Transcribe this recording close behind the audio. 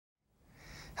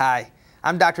Hi,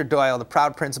 I'm Dr. Doyle, the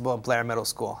proud principal of Blair Middle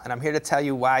School, and I'm here to tell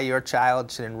you why your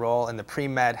child should enroll in the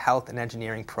Pre-Med Health and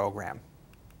Engineering program.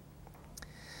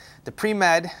 The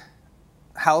Pre-Med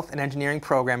Health and Engineering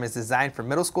program is designed for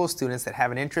middle school students that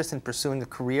have an interest in pursuing a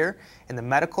career in the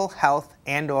medical, health,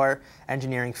 and/or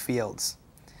engineering fields.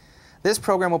 This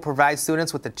program will provide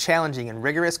students with a challenging and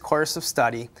rigorous course of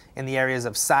study in the areas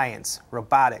of science,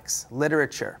 robotics,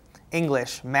 literature,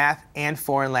 English, math, and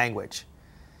foreign language.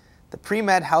 The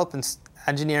Pre-Med Health and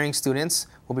Engineering students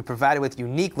will be provided with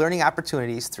unique learning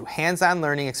opportunities through hands-on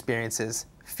learning experiences,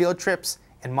 field trips,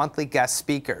 and monthly guest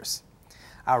speakers.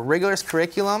 Our rigorous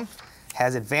curriculum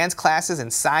has advanced classes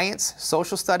in science,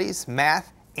 social studies,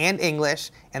 math, and English,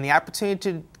 and the opportunity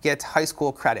to get high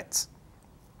school credits.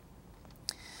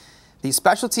 The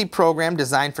specialty program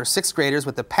designed for 6th graders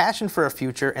with a passion for a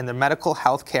future in the medical,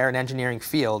 healthcare, and engineering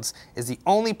fields is the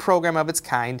only program of its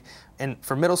kind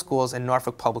for middle schools in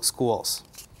Norfolk Public Schools.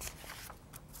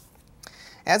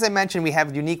 As I mentioned, we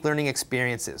have unique learning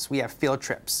experiences. We have field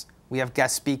trips, we have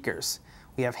guest speakers,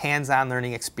 we have hands-on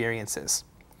learning experiences.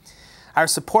 Our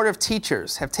supportive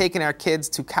teachers have taken our kids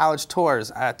to college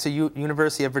tours to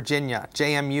University of Virginia,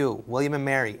 JMU, William &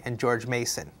 Mary, and George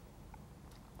Mason.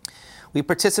 We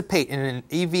participate in an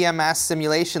EVMS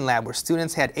simulation lab where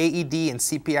students had AED and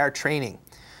CPR training,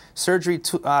 surgery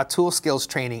tool skills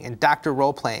training, and doctor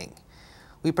role-playing.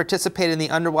 We participated in the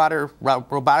underwater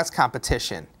robotics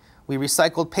competition. We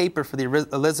recycled paper for the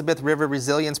Elizabeth River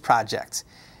Resilience Project.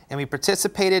 And we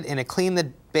participated in a Clean the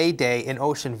Bay Day in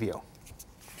Ocean View.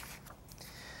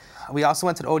 We also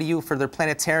went to the ODU for their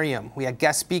planetarium. We had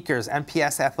guest speakers,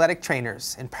 NPS athletic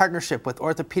trainers, in partnership with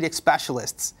orthopedic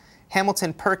specialists.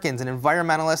 Hamilton Perkins, an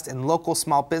environmentalist and local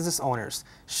small business owners,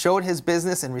 showed his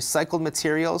business in recycled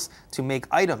materials to make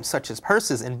items such as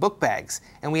purses and book bags.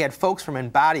 And we had folks from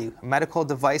Embody, medical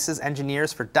devices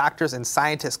engineers for doctors and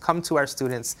scientists come to our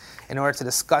students in order to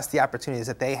discuss the opportunities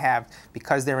that they have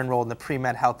because they're enrolled in the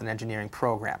Pre-Med Health and Engineering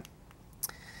program.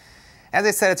 As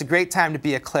I said, it's a great time to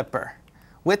be a Clipper.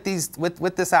 With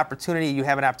this opportunity, you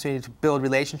have an opportunity to build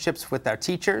relationships with our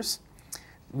teachers.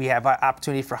 We have an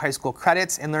opportunity for high school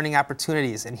credits and learning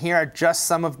opportunities. And here are just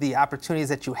some of the opportunities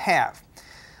that you have.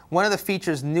 One of the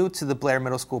features new to the Blair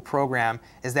Middle School program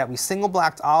is that we single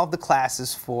blocked all of the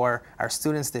classes for our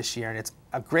students this year. And it's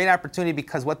a great opportunity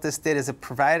because what this did is it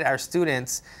provided our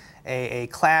students a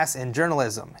class in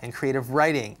journalism and creative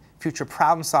writing, future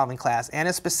problem solving class, and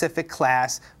a specific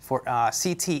class for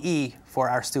CTE for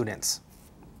our students.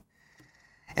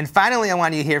 And finally, I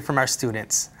want you to hear from our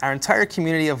students. Our entire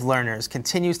community of learners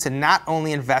continues to not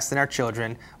only invest in our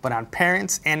children, but on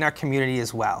parents and our community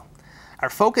as well. Our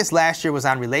focus last year was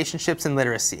on relationships and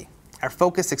literacy. Our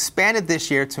focus expanded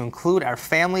this year to include our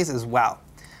families as well.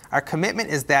 Our commitment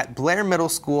is that Blair Middle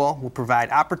School will provide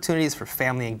opportunities for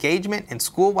family engagement and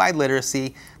school-wide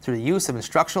literacy through the use of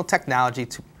instructional technology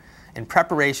in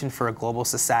preparation for a global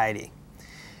society.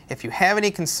 If you have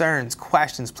any concerns,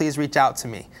 questions, please reach out to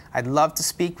me. I'd love to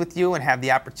speak with you and have the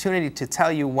opportunity to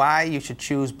tell you why you should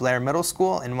choose Blair Middle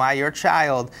School and why your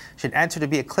child should enter to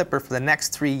be a Clipper for the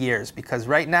next 3 years. Because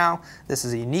right now, this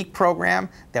is a unique program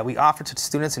that we offer to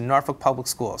students in Norfolk Public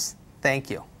Schools. Thank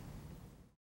you.